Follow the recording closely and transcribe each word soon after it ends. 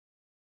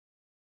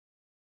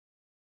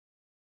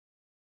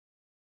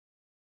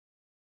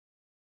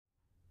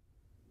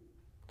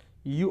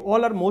You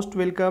all are most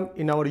welcome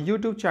in our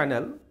YouTube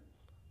channel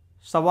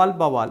Sawaal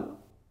Bawaal.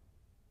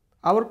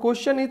 Our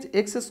question is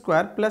x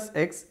square plus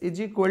x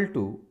is equal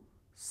to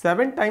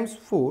 7 times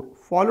 4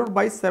 followed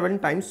by 7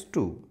 times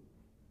 2.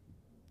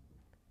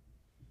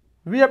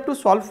 We have to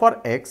solve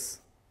for x.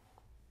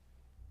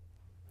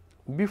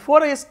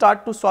 Before I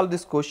start to solve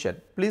this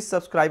question, please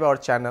subscribe our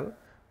channel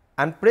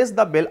and press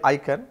the bell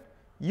icon.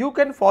 You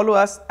can follow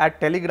us at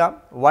Telegram,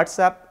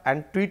 WhatsApp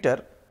and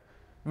Twitter,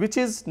 which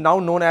is now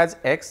known as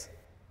X.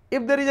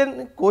 If there is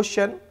any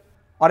question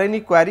or any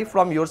query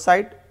from your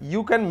side,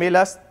 you can mail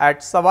us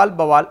at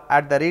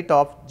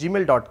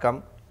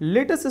sawalbawal@gmail.com.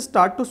 Let us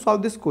start to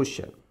solve this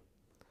question.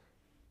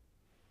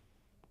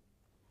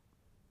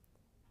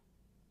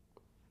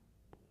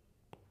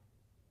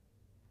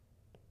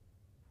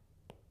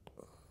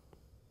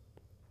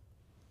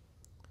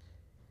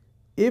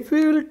 If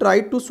we will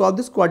try to solve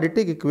this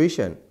quadratic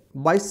equation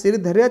by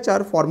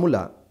Sridharacharya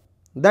formula,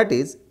 that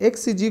is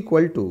x is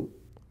equal to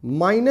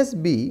minus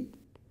b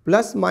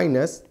plus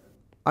minus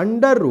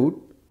under root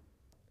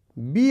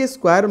b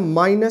square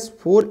minus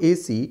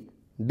 4ac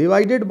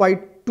divided by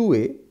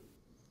 2a,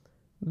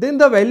 then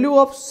the value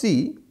of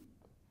c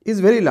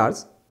is very large.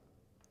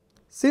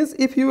 Since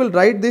if you will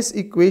write this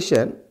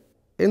equation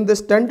in the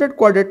standard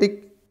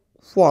quadratic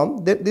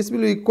form, then this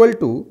will be equal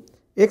to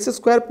x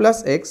square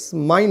plus x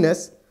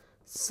minus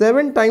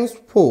 7 times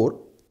 4,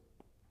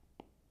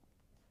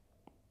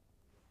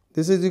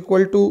 this is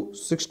equal to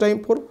 6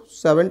 times 4,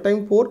 7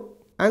 times 4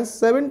 and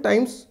 7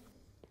 times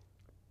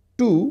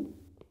 2,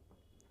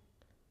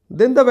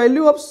 then the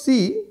value of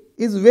c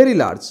is very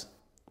large.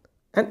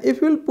 And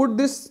if you will put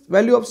this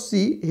value of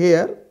c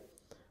here,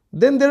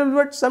 then there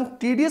will be some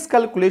tedious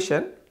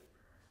calculation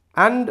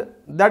and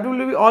that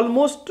will be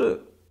almost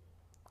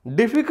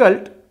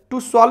difficult to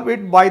solve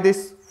it by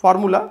this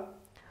formula.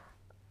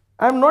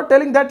 I am not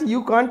telling that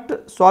you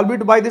can't solve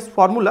it by this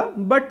formula,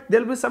 but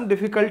there will be some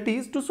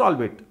difficulties to solve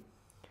it.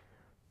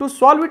 To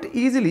solve it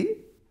easily,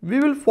 we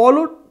will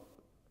follow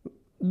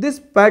this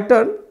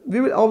pattern,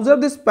 we will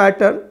observe this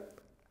pattern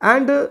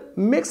and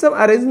make some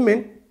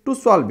arrangement to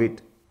solve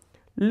it.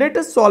 Let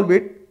us solve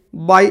it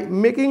by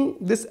making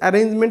this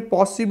arrangement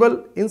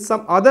possible in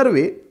some other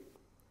way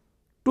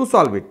to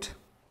solve it.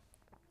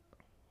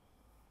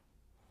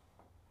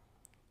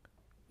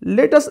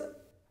 Let us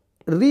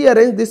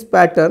rearrange this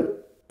pattern,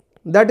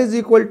 that is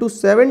equal to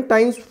 7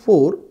 times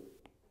 4,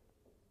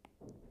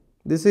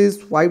 this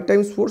is 5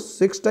 times 4,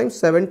 6 times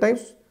 7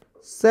 times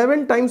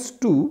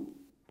 2,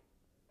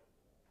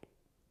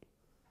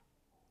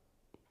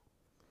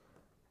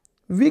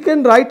 we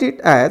can write it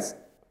as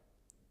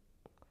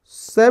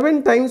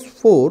 7 times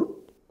 4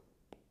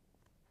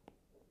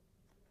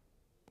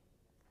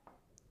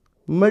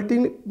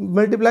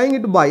 multiplying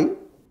it by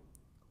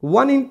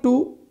 1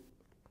 into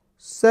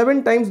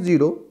 7 times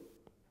 0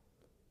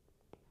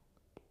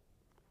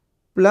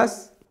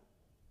 plus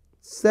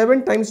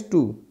 7 times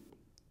 2.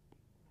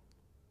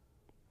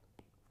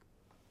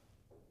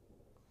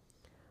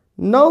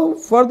 Now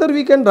further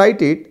we can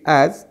write it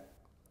as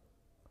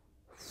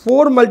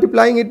 4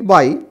 multiplying it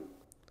by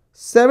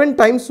 7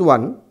 times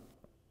 1,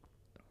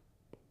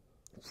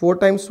 4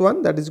 times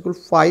 1, that is equal to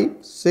 5,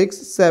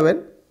 6,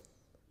 7,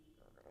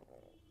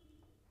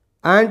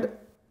 and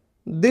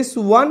this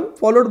 1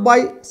 followed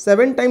by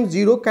 7 times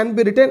 0 can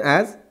be written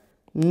as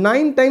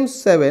 9 times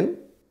 7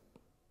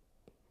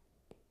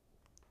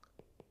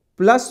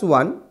 plus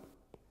 1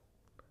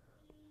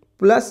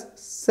 plus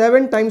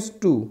 7 times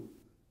 2.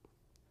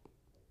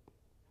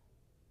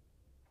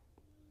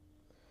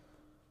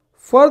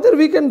 Further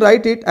we can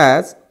write it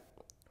as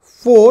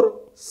 4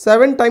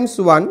 7 times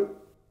 1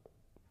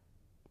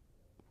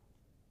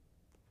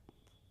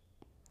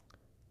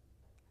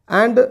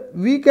 and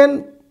we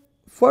can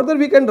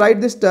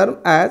write this term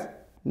as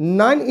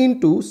 9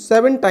 into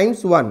 7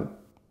 times 1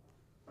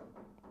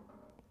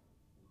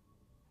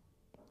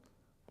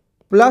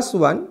 plus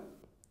 1,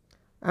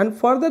 and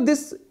further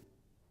this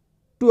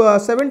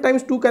 7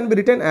 times 2 can be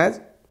written as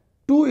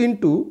 2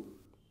 into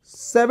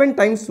 7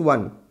 times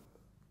 1.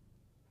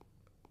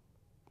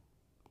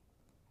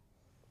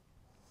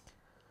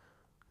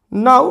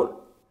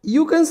 Now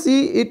you can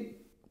see it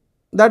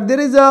that there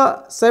is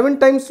a 7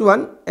 times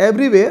 1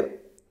 everywhere,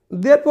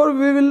 therefore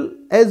we will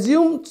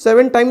assume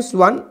 7 times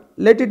 1,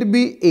 let it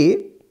be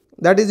a,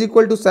 that is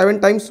equal to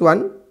 7 times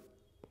 1.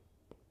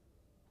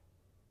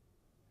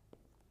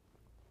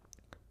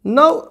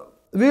 Now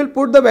we will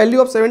put the value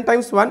of 7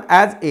 times 1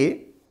 as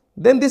a,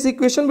 then this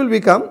equation will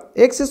become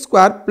x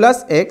square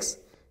plus x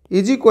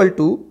is equal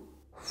to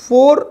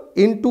 4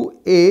 into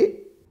a,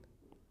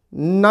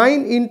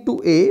 9 into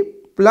a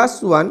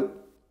plus 1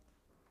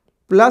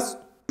 plus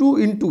 2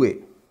 into a.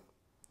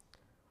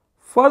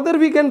 Further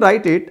we can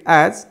write it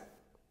as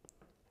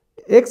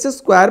x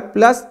square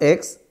plus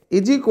x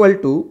is equal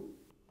to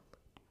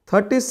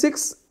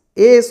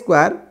 36a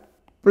square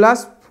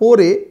plus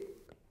 4a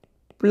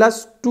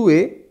plus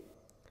 2a.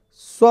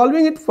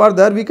 Solving it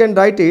further, we can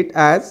write it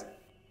as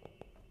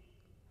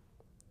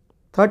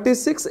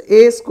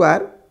 36a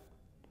square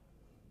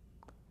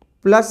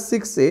plus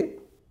 6a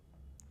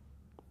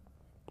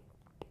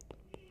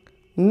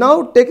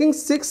Now taking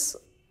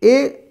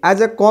 6a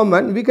as a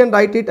common, we can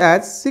write it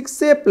as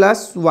 6a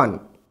plus 1.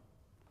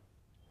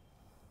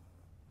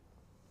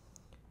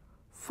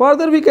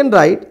 Further, we can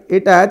write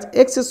it as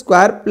x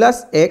square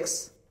plus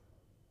x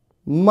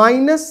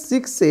minus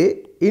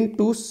 6a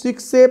into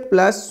 6a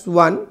plus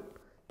 1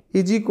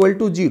 is equal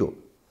to 0.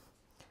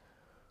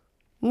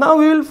 Now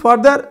we will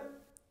further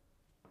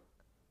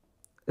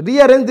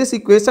rearrange this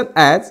equation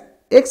as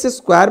x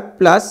square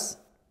plus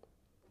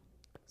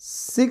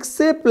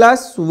 6a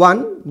plus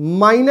 1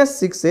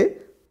 minus 6a,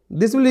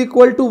 this will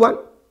equal to 1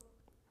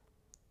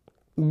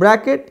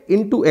 bracket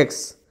into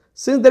x.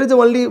 Since there is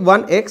only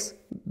one x,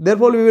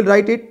 therefore we will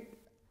write it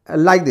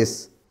like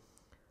this.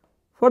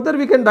 Further,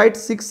 we can write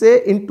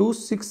 6a into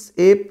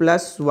 6a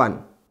plus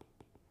 1.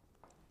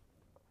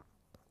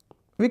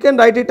 We can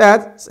write it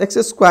as x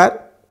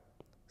square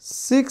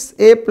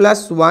 6a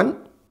plus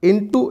 1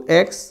 into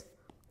x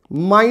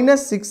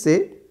minus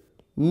 6a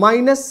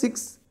minus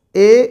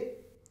 6a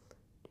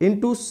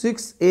into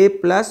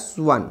 6a plus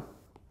 1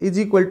 is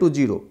equal to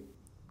 0.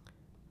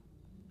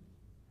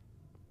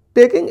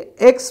 Taking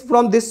x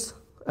from this,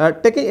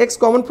 taking x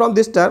common from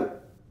this term,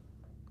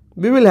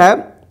 we will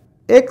have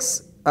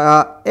x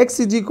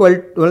is equal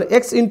to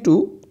x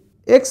into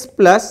x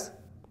plus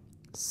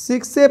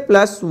 6a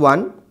plus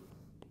 1,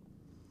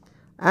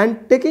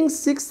 and taking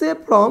 6a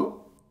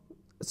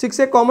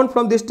common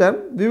from this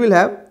term, we will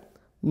have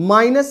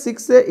minus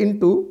 6a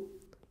into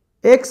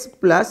x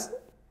plus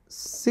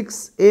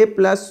 6a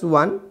plus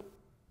 1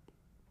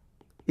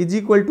 is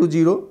equal to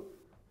 0.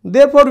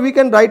 Therefore, we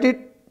can write it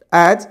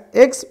as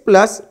x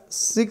plus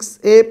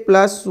 6a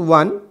plus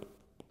 1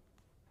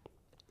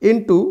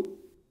 into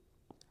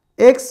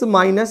x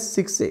minus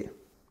 6a.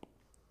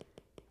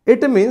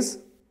 It means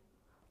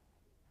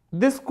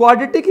this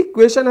quadratic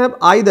equation have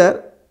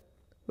either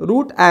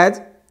root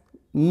as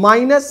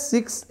minus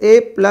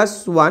 6a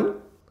plus 1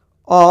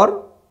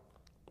 or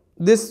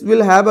this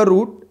will have a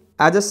root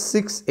as a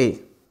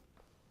 6a.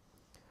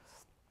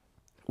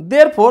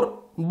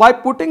 Therefore, by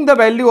putting the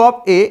value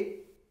of a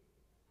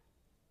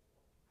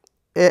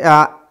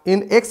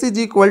in x is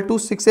equal to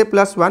 6a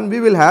plus 1, we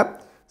will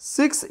have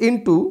 6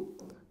 into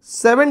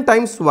 7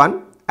 times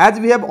 1, as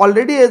we have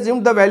already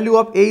assumed the value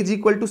of a is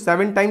equal to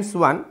 7 times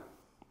 1,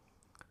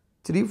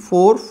 3,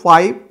 4,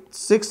 5,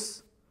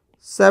 6,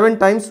 7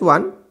 times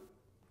 1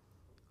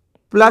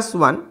 plus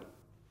 1.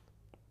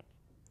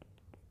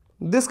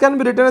 This can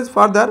be written as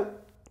further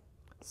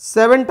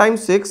 7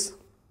 times 6,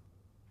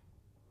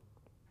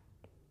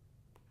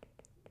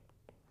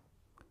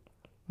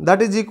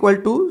 that is equal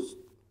to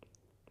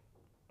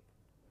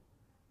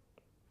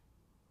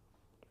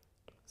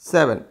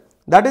 7,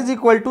 that is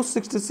equal to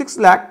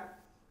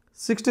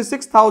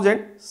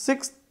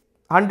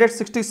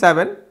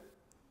 66,66,667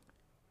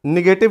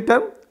 negative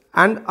term,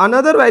 and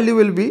another value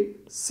will be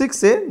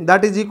 6a,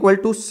 that is equal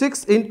to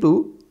 6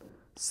 into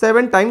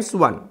 7 times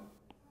 1,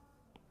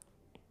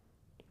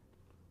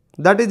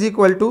 that is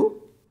equal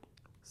to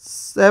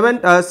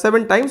 7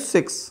 times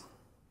 6,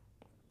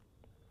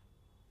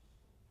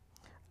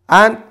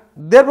 and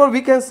therefore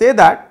we can say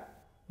that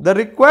the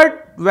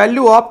required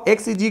value of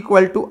x is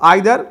equal to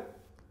either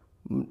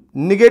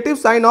negative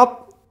sign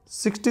of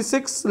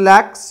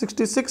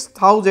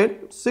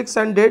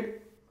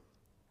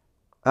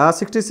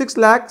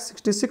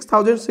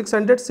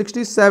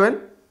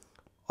 66,66,667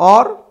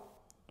 or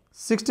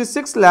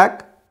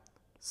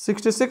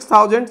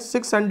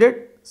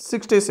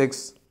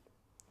 66,66,666.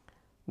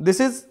 This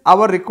is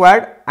our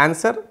required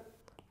answer.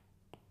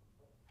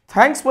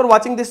 Thanks for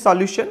watching this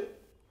solution.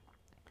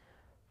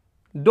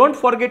 Don't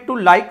forget to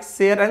like,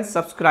 share and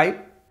subscribe.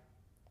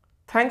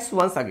 Thanks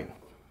once again.